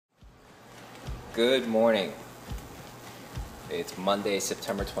Good morning. It's Monday,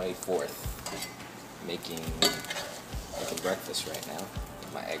 September 24th. Making breakfast right now.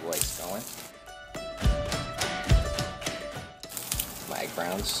 My egg whites going. My egg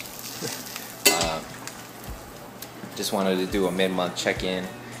browns. Just wanted to do a mid-month check-in,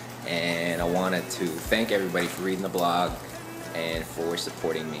 and I wanted to thank everybody for reading the blog and for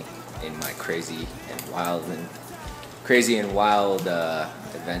supporting me in my crazy and wild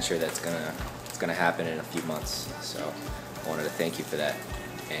adventure that's gonna happen in a few months. So I wanted to thank you for that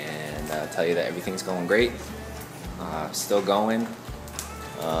and tell you that everything's going great. Still going.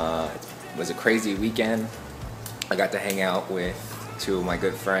 It was a crazy weekend. I got to hang out with two of my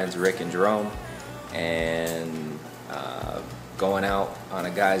good friends, Rick and Jerome, and going out on a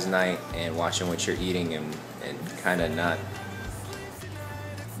guy's night and watching what you're eating and kind of not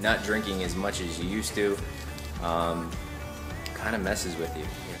drinking as much as you used to kind of messes with you.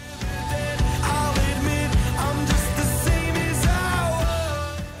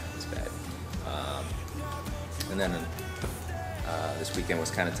 It's bad. And then this weekend was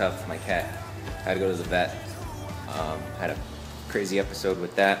kind of tough. My cat had to go to the vet. Had a crazy episode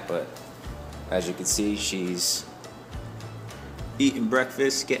with that, but as you can see, she's eating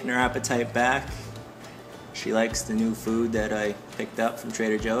breakfast, getting her appetite back. She likes the new food that I picked up from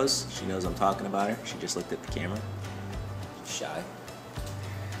Trader Joe's. She knows I'm talking about her. She just looked at the camera. She's shy.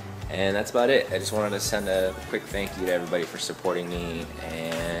 And that's about it. I just wanted to send a quick thank you to everybody for supporting me,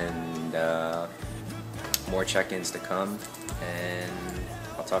 and more check-ins to come, and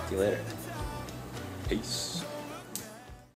I'll talk to you later. Peace.